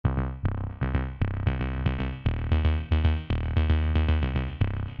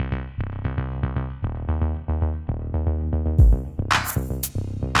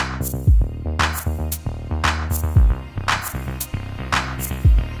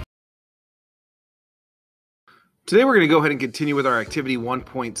Today we're going to go ahead and continue with our activity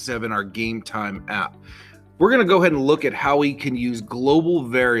 1.7, our game time app. We're going to go ahead and look at how we can use global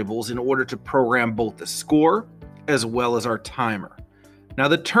variables in order to program both the score as well as our timer. Now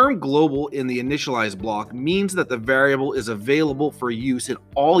the term global in the initialize block means that the variable is available for use in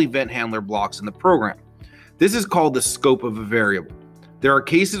all event handler blocks in the program. This is called the scope of a variable. There are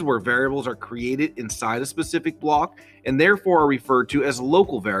cases where variables are created inside a specific block and therefore are referred to as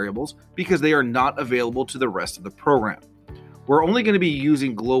local variables because they are not available to the rest of the program. We're only going to be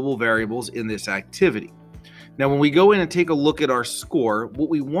using global variables in this activity. Now, when we go in and take a look at our score, what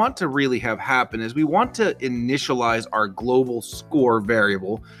we want to really have happen is we want to initialize our global score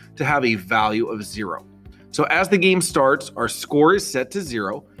variable to have a value of 0. So as the game starts, our score is set to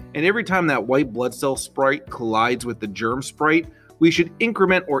 0, and every time that white blood cell sprite collides with the germ sprite, we should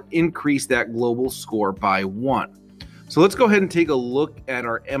increment or increase that global score by 1. So let's go ahead and take a look at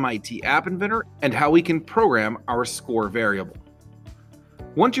our MIT App Inventor and how we can program our score variable.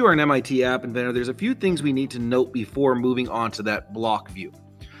 Once you are an MIT App Inventor, there's a few things we need to note before moving on to that block view.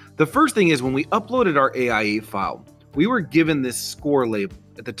 The first thing is when we uploaded our AIA file, we were given this score label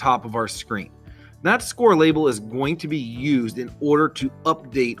at the top of our screen. That score label is going to be used in order to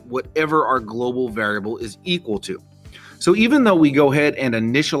update whatever our global variable is equal to. So even though we go ahead and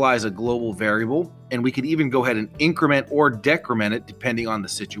initialize a global variable, and we could even go ahead and increment or decrement it depending on the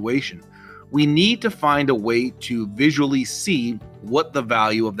situation, we need to find a way to visually see what the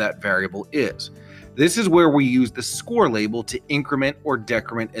value of that variable is. This is where we use the score label to increment or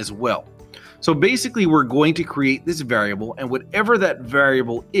decrement as well. So basically we're going to create this variable, and whatever that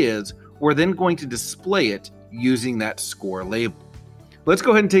variable is, we're then going to display it using that score label. Let's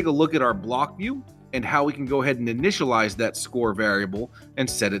go ahead and take a look at our block view and how we can go ahead and initialize that score variable and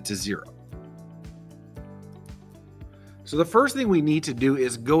set it to 0. So the first thing we need to do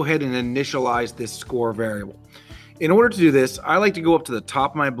is go ahead and initialize this score variable. In order to do this, I like to go up to the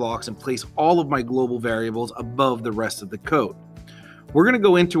top of my blocks and place all of my global variables above the rest of the code. We're going to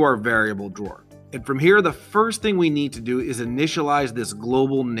go into our variable drawer. And from here, the first thing we need to do is initialize this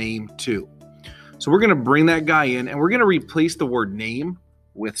global name too. So we're going to bring that guy in and we're going to replace the word name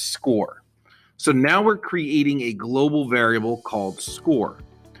with score. So now we're creating a global variable called score.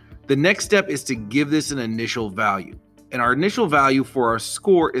 The next step is to give this an initial value. And our initial value for our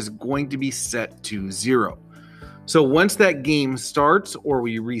score is going to be set to 0. So once that game starts or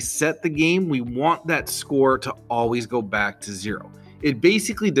we reset the game, we want that score to always go back to 0. It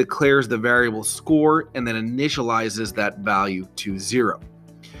basically declares the variable score and then initializes that value to 0.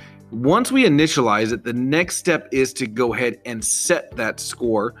 Once we initialize it, the next step is to go ahead and set that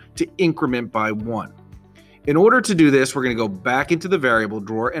score to increment by 1. In order to do this, we're going to go back into the variable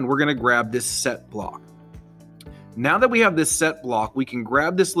drawer and we're going to grab this set block. Now that we have this set block, we can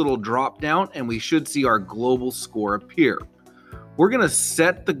grab this little drop down and we should see our global score appear. We're going to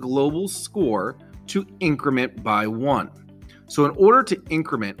set the global score to increment by 1. So in order to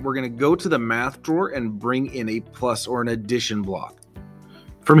increment, we're going to go to the math drawer and bring in a plus or an addition block.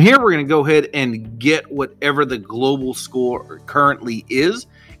 From here, we're going to go ahead and get whatever the global score currently is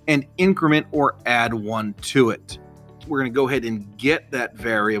and increment or add 1 to it. We're going to go ahead and get that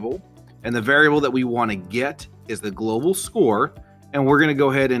variable, and the variable that we want to get is the global score, and we're going to go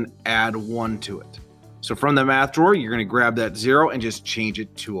ahead and add 1 to it. So from the math drawer, you're going to grab that 0 and just change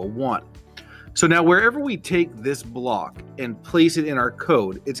it to a 1. So now wherever we take this block and place it in our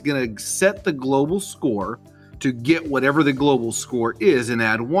code, it's going to set the global score to get whatever the global score is and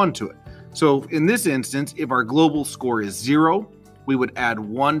add 1 to it. So in this instance, if our global score is 0, we would add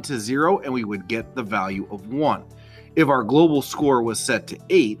 1 to 0 and we would get the value of 1. If our global score was set to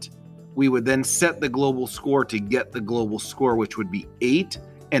 8, we would then set the global score to get the global score, which would be 8,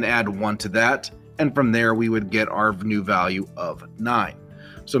 and add 1 to that. And from there, we would get our new value of 9.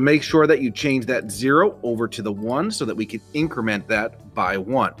 So make sure that you change that 0 over to the 1 so that we can increment that by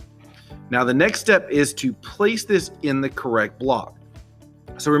 1. Now the next step is to place this in the correct block.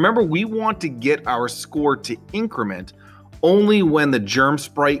 So remember, we want to get our score to increment only when the germ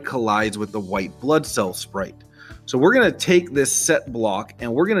sprite collides with the white blood cell sprite. So we're going to take this set block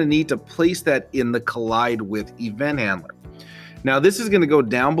and we're going to need to place that in the collide with event handler. Now this is going to go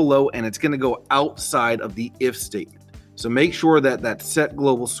down below and it's going to go outside of the if statement. So make sure that that set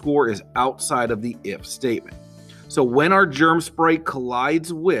global score is outside of the if statement. So when our germ sprite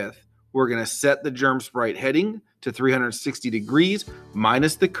collides with, we're going to set the germ sprite heading to 360 degrees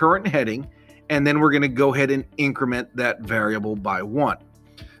minus the current heading, and then we're going to go ahead and increment that variable by 1.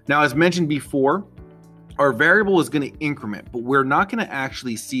 Now, as mentioned before, our variable is going to increment, but we're not going to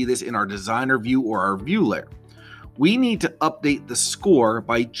actually see this in our designer view or our view layer. We need to update the score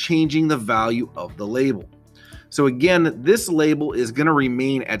by changing the value of the label. So again, this label is going to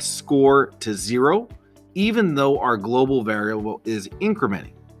remain at score to 0, even though our global variable is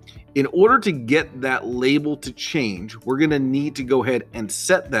incrementing. In order to get that label to change, we're going to need to go ahead and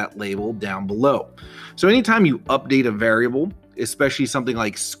set that label down below. So anytime you update a variable, especially something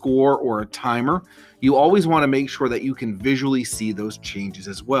like score or a timer, you always want to make sure that you can visually see those changes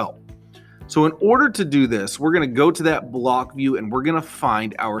as well. So in order to do this, we're going to go to that block view and we're going to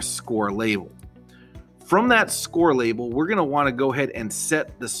find our score label. From that score label, we're going to want to go ahead and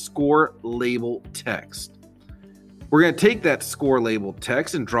set the score label text. We're going to take that score label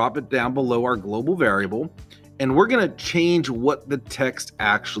text and drop it down below our global variable, and we're going to change what the text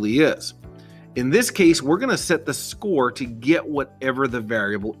actually is. In this case, we're going to set the score to get whatever the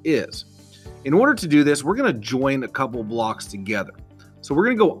variable is. In order to do this, we're going to join a couple blocks together. So we're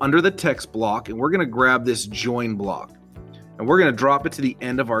going to go under the text block and we're going to grab this join block. And we're going to drop it to the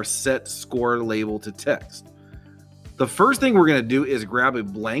end of our set score label to text. The first thing we're going to do is grab a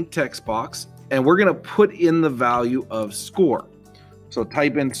blank text box and we're going to put in the value of score. So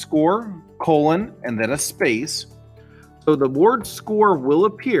type in score, colon, and then a space. So the word score will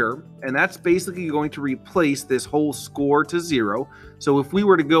appear, and that's basically going to replace this whole score to 0. So if we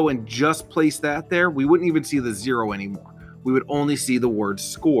were to go and just place that there, we wouldn't even see the 0 anymore. We would only see the word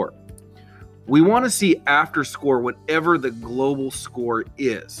score. We want to see after score whatever the global score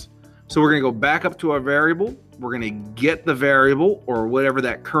is. So we're going to go back up to our variable. We're going to get the variable or whatever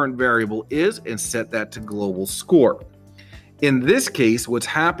that current variable is and set that to global score. In this case, what's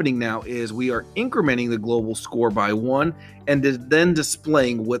happening now is we are incrementing the global score by 1 and then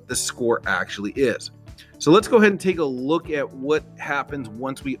displaying what the score actually is. So let's go ahead and take a look at what happens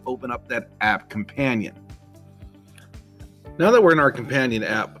once we open up that app companion. Now that we're in our companion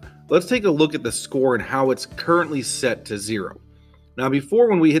app, let's take a look at the score and how it's currently set to 0. Now before,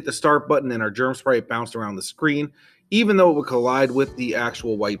 when we hit the start button and our germ sprite bounced around the screen, even though it would collide with the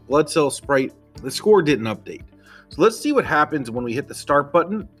actual white blood cell sprite, the score didn't update. So let's see what happens when we hit the start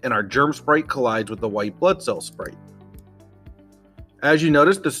button and our germ sprite collides with the white blood cell sprite. As you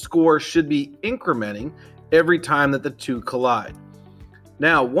notice, the score should be incrementing every time that the two collide.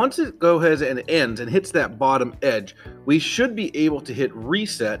 Now, once it goes ahead and ends and hits that bottom edge, we should be able to hit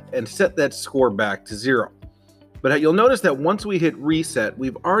reset and set that score back to 0. But you'll notice that once we hit reset,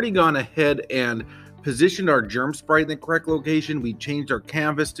 we've already gone ahead and positioned our germ sprite in the correct location. We changed our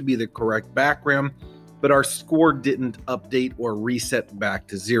canvas to be the correct background, but our score didn't update or reset back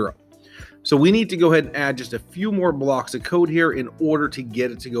to 0. So we need to go ahead and add just a few more blocks of code here in order to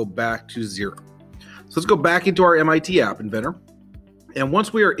get it to go back to 0. So let's go back into our MIT App Inventor. And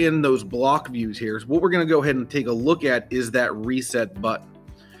once we are in those block views here, what we're going to go ahead and take a look at is that reset button.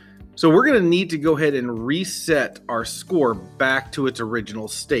 So we're going to need to go ahead and reset our score back to its original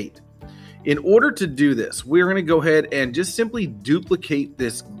state. In order to do this, we're going to go ahead and just simply duplicate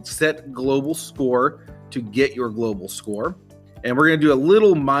this set global score to get your global score. And we're going to do a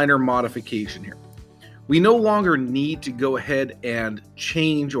little minor modification here. We no longer need to go ahead and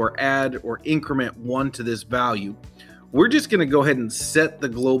change or add or increment 1 to this value. We're just going to go ahead and set the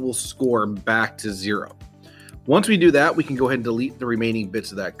global score back to 0. Once we do that, we can go ahead and delete the remaining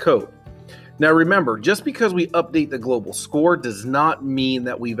bits of that code. Now remember, just because we update the global score does not mean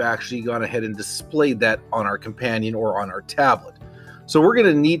that we've actually gone ahead and displayed that on our companion or on our tablet. So we're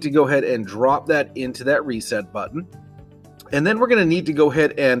going to need to go ahead and drop that into that reset button. And then we're going to need to go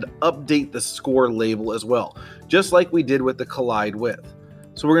ahead and update the score label as well, just like we did with the collide with.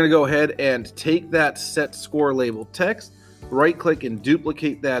 So we're going to go ahead and take that set score label text, right click and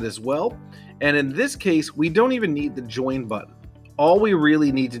duplicate that as well. And in this case, we don't even need the join button. All we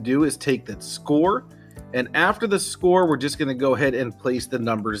really need to do is take that score, and after the score, we're just going to go ahead and place the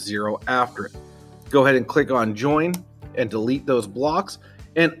number 0 after it. Go ahead and click on join and delete those blocks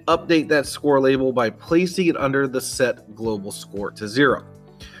and update that score label by placing it under the set global score to 0.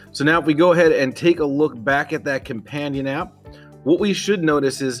 So now if we go ahead and take a look back at that companion app, what we should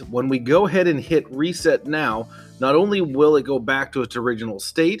notice is when we go ahead and hit reset now, not only will it go back to its original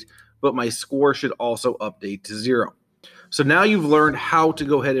state, but my score should also update to 0. So now you've learned how to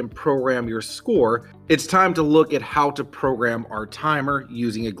go ahead and program your score. It's time to look at how to program our timer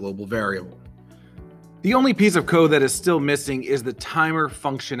using a global variable. The only piece of code that is still missing is the timer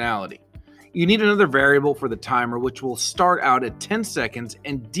functionality. You need another variable for the timer, which will start out at 10 seconds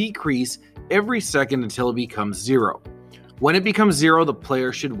and decrease every second until it becomes 0. When it becomes 0, the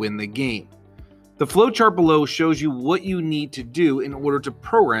player should win the game. The flowchart below shows you what you need to do in order to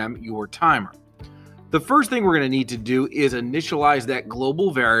program your timer. The first thing we're going to need to do is initialize that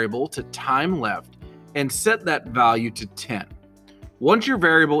global variable to time left and set that value to 10. Once your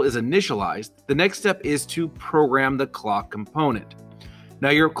variable is initialized, the next step is to program the clock component.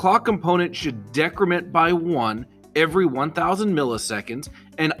 Now your clock component should decrement by 1 every 1000 milliseconds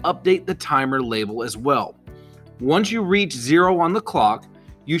and update the timer label as well. Once you reach 0 on the clock,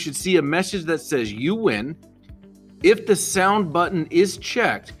 you should see a message that says you win. If the sound button is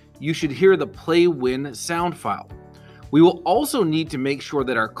checked, you should hear the play win sound file. We will also need to make sure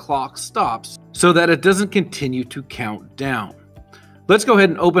that our clock stops so that it doesn't continue to count down. Let's go ahead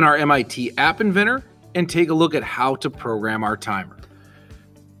and open our MIT App Inventor and take a look at how to program our timer.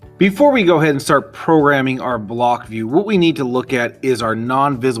 Before we go ahead and start programming our block view, what we need to look at is our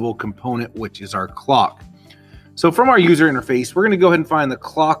non-visible component, which is our clock. So from our user interface, we're going to go ahead and find the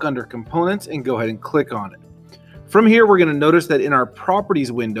clock under components and go ahead and click on it. From here, we're going to notice that in our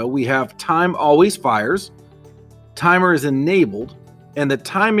properties window, we have time always fires, timer is enabled, and the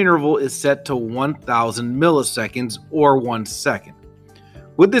time interval is set to 1000 milliseconds or 1 second.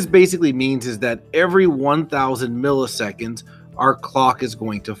 What this basically means is that every 1000 milliseconds, our clock is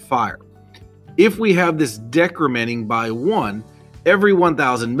going to fire. If we have this decrementing by 1, every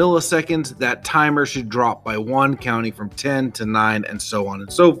 1000 milliseconds, that timer should drop by 1, counting from 10 to 9 and so on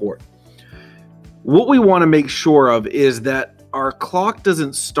and so forth. What we want to make sure of is that our clock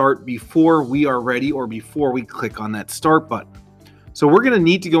doesn't start before we are ready or before we click on that start button. So we're going to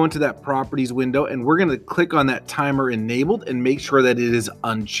need to go into that properties window and we're going to click on that timer enabled and make sure that it is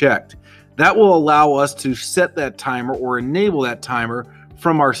unchecked. That will allow us to set that timer or enable that timer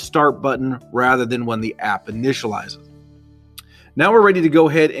from our start button rather than when the app initializes. Now we're ready to go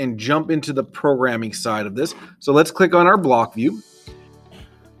ahead and jump into the programming side of this. So let's click on our block view.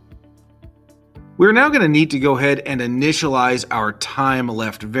 We're now going to need to go ahead and initialize our time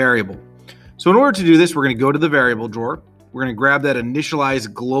left variable. So in order to do this, we're going to go to the variable drawer. We're going to grab that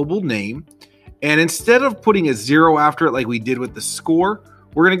initialize global name. And instead of putting a 0 after it like we did with the score,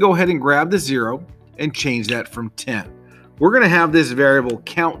 we're going to go ahead and grab the 0 and change that from 10. We're going to have this variable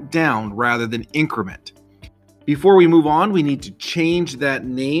count down rather than increment. Before we move on, we need to change that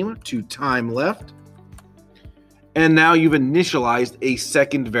name to time left. And now you've initialized a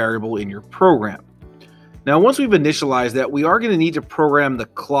second variable in your program. Now, once we've initialized that, we are going to need to program the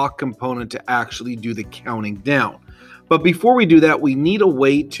clock component to actually do the counting down. But before we do that, we need a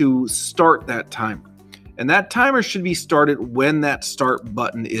way to start that timer. And that timer should be started when that start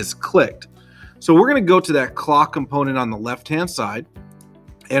button is clicked. So we're going to go to that clock component on the left-hand side.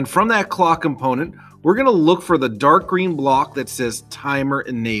 And from that clock component, we're going to look for the dark green block that says timer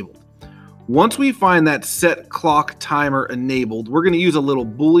enabled. Once we find that set clock timer enabled, we're going to use a little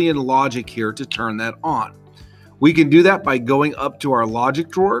Boolean logic here to turn that on. We can do that by going up to our logic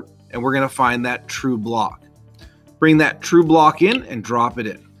drawer and we're going to find that true block. Bring that true block in and drop it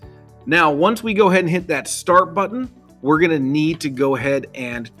in. Now, once we go ahead and hit that start button, we're going to need to go ahead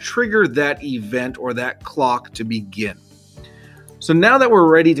and trigger that event or that clock to begin. So now that we're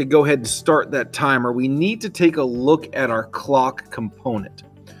ready to go ahead and start that timer, we need to take a look at our clock component.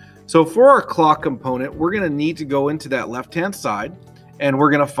 So for our clock component, we're going to need to go into that left-hand side and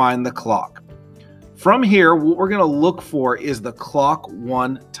we're going to find the clock. From here, what we're going to look for is the clock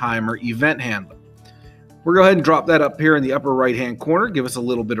 1 timer event handler. We'll go ahead and drop that up here in the upper right-hand corner, give us a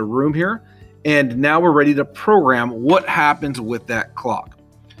little bit of room here. And now we're ready to program what happens with that clock.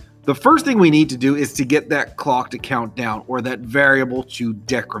 The first thing we need to do is to get that clock to count down or that variable to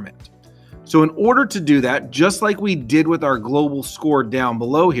decrement. So in order to do that, just like we did with our global score down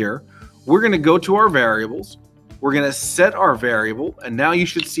below here, we're going to go to our variables. We're going to set our variable, and now you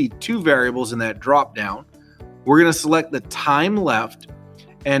should see 2 variables in that drop down. We're going to select the time left,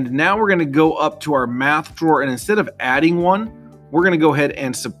 and now we're going to go up to our math drawer, and instead of adding 1, we're going to go ahead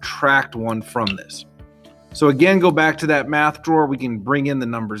and subtract 1 from this. So again, go back to that math drawer. We can bring in the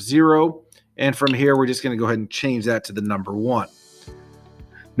number 0, and from here, we're just going to go ahead and change that to the number 1.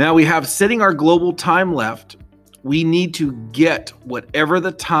 Now we have setting our global time left. We need to get whatever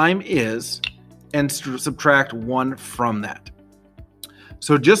the time is and subtract 1 from that.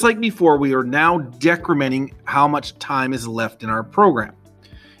 So just like before, we are now decrementing how much time is left in our program.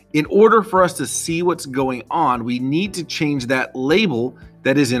 In order for us to see what's going on, we need to change that label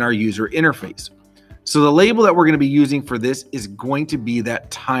that is in our user interface. So the label that we're going to be using for this is going to be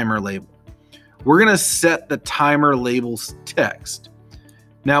that timer label. We're going to set the timer label's text.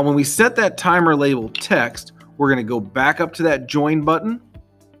 Now, when we set that timer label text, we're going to go back up to that join button.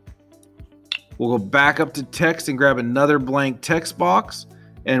 We'll go back up to text and grab another blank text box.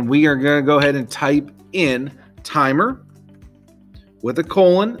 And we are going to go ahead and type in timer with a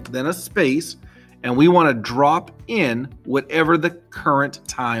colon, then a space. And we want to drop in whatever the current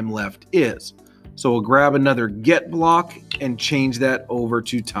time left is. So we'll grab another get block and change that over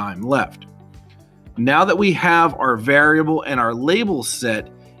to time left. Now that we have our variable and our label set,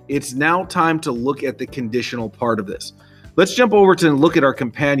 it's now time to look at the conditional part of this. Let's jump over to look at our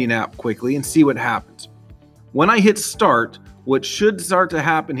companion app quickly and see what happens. When I hit start, what should start to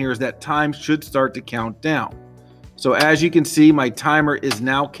happen here is that time should start to count down. So as you can see, my timer is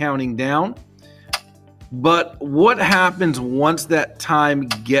now counting down. But what happens once that time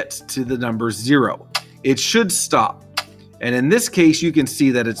gets to the number 0? It should stop. And in this case, you can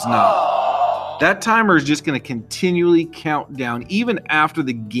see that it's not. That timer is just going to continually count down even after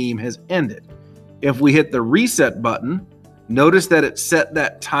the game has ended. If we hit the reset button, notice that it set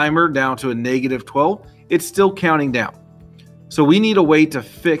that timer down to a -12. It's still counting down. So we need a way to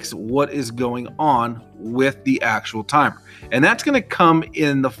fix what is going on with the actual timer. And that's going to come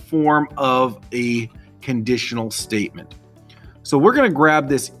in the form of a conditional statement. So we're going to grab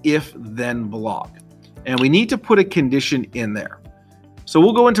this if-then block, and we need to put a condition in there. So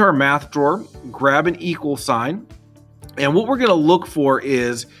we'll go into our math drawer, grab an equal sign, and what we're going to look for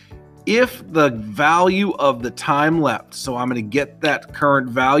is if the value of the time left. So I'm going to get that current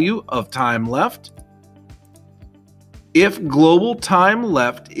value of time left. If global time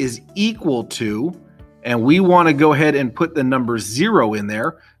left is equal to, and we want to go ahead and put the number 0 in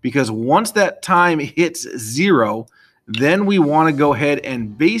there, because once that time hits 0, then we want to go ahead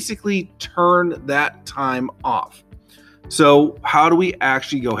and basically turn that time off. So how do we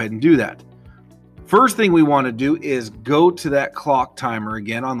actually go ahead and do that? First thing we want to do is go to that clock timer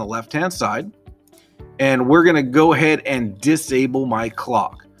again on the left-hand side, and we're going to go ahead and disable my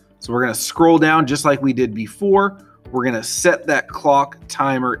clock. So we're going to scroll down just like we did before. We're going to set that clock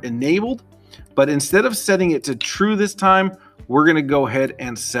timer enabled, but instead of setting it to true this time, we're going to go ahead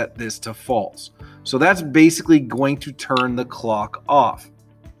and set this to false. So that's basically going to turn the clock off.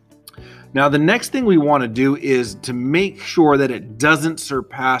 Now, the next thing we want to do is to make sure that it doesn't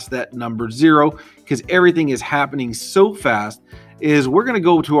surpass that number 0, because everything is happening so fast, is we're going to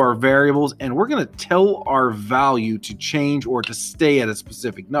go to our variables and we're going to tell our value to change or to stay at a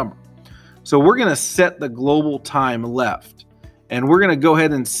specific number. So we're going to set the global time left, and we're going to go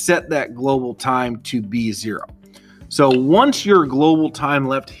ahead and set that global time to be 0. So once your global time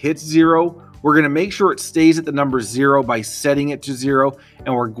left hits 0, we're going to make sure it stays at the number 0 by setting it to 0,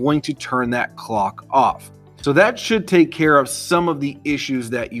 and we're going to turn that clock off. So that should take care of some of the issues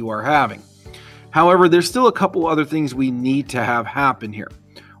that you are having. However, there's still a couple other things we need to have happen here.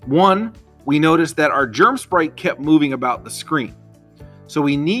 One, we noticed that our germ sprite kept moving about the screen. So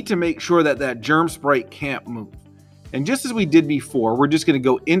we need to make sure that that germ sprite can't move. And just as we did before, we're just going to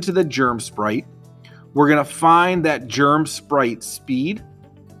go into the germ sprite. We're going to find that germ sprite speed,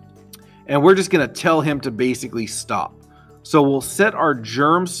 and we're just going to tell him to basically stop. So we'll set our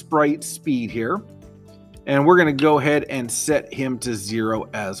germ sprite speed here, and we're going to go ahead and set him to 0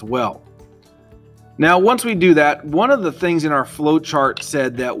 as well. Now, once we do that, one of the things in our flowchart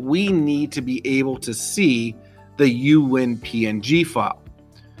said that we need to be able to see the uwin PNG file.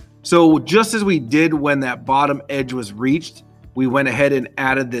 So just as we did when that bottom edge was reached, we went ahead and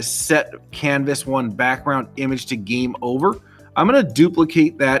added this set canvas 1 background image to game over. I'm going to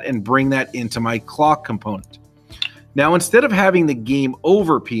duplicate that and bring that into my clock component. Now, instead of having the game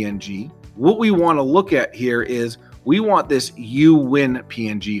over PNG, what we want to look at here is we want this uwin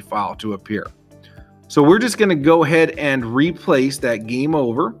PNG file to appear. So we're just going to go ahead and replace that game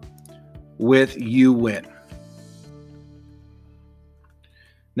over with uwin.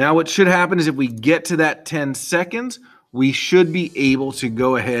 Now, what should happen is if we get to that 10 seconds, we should be able to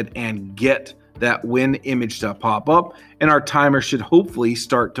go ahead and get that win image to pop up, and our timer should hopefully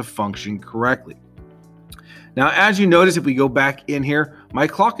start to function correctly. Now, as you notice, if we go back in here, my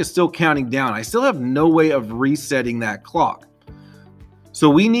clock is still counting down. I still have no way of resetting that clock. So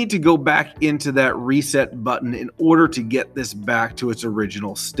we need to go back into that reset button in order to get this back to its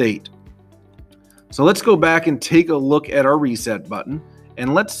original state. So let's go back and take a look at our reset button,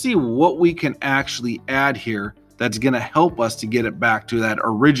 and let's see what we can actually add here that's going to help us to get it back to that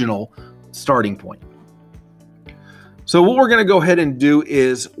original starting point. So what we're going to go ahead and do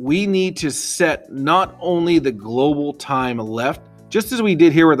is we need to set not only the global time left, just as we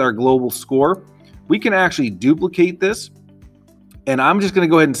did here with our global score, we can actually duplicate this. And I'm just going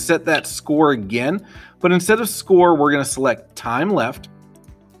to go ahead and set that score again. But instead of score, we're going to select time left,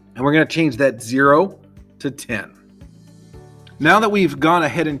 and we're going to change that 0 to 10. Now that we've gone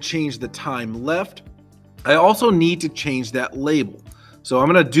ahead and changed the time left, I also need to change that label. So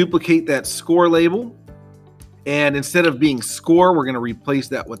I'm going to duplicate that score label, and instead of being score, we're going to replace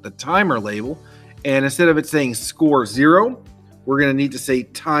that with the timer label. And instead of it saying score 0, we're going to need to say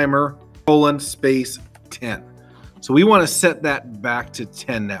timer :10. So we want to set that back to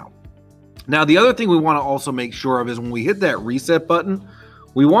 10 now. Now, the other thing we want to also make sure of is when we hit that reset button,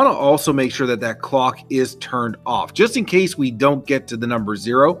 we want to also make sure that that clock is turned off. Just in case we don't get to the number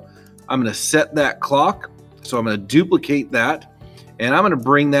 0, I'm going to set that clock. So I'm going to duplicate that, and I'm going to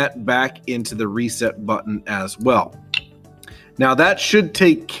bring that back into the reset button as well. Now that should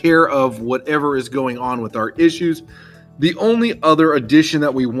take care of whatever is going on with our issues. The only other addition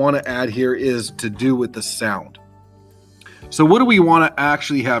that we want to add here is to do with the sound. So what do we want to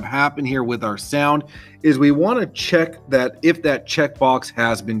actually have happen here with our sound is we want to check that if that checkbox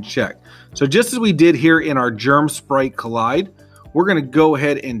has been checked. So just as we did here in our Germ Sprite Collide, we're going to go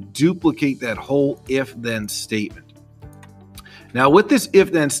ahead and duplicate that whole if-then statement. Now with this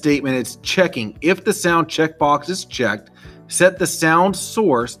if-then statement, it's checking if the sound checkbox is checked, set the sound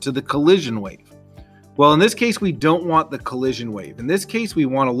source to the collision wave. Well, in this case, we don't want the collision wave. In this case, we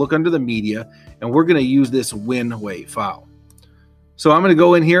want to look under the media, and we're going to use this win wave file. So I'm going to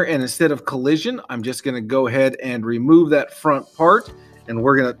go in here, and instead of collision, I'm just going to go ahead and remove that front part, and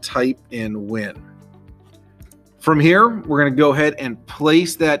we're going to type in win. From here, we're going to go ahead and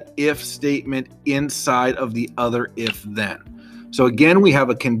place that if statement inside of the other if then. So again, we have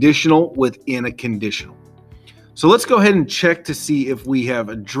a conditional within a conditional. So let's go ahead and check to see if we have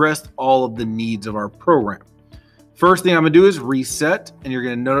addressed all of the needs of our program. First thing I'm going to do is reset, and you're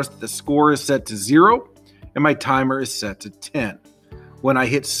going to notice that the score is set to 0 and my timer is set to 10. When I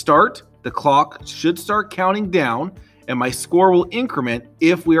hit start, the clock should start counting down and my score will increment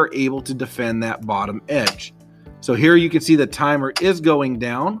if we are able to defend that bottom edge. So here you can see the timer is going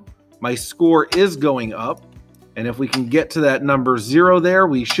down, my score is going up, and if we can get to that number 0 there,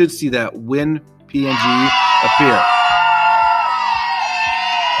 we should see that win PNG appear.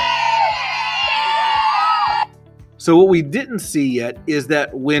 So what we didn't see yet is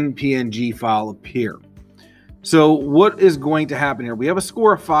that win PNG file appear. So what is going to happen here? We have a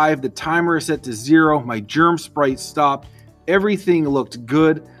score of 5, the timer is set to 0, my Germ Sprite stopped, everything looked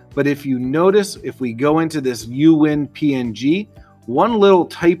good, but if you notice, if we go into this uwin PNG, one little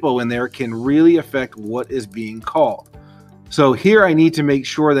typo in there can really affect what is being called. So here I need to make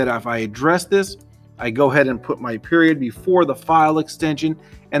sure that if I address this, I go ahead and put my period before the file extension,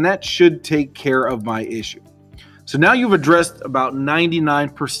 and that should take care of my issue. So now you've addressed about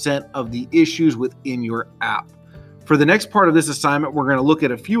 99% of the issues within your app. For the next part of this assignment, we're going to look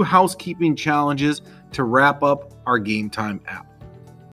at a few housekeeping challenges to wrap up our Game Time app.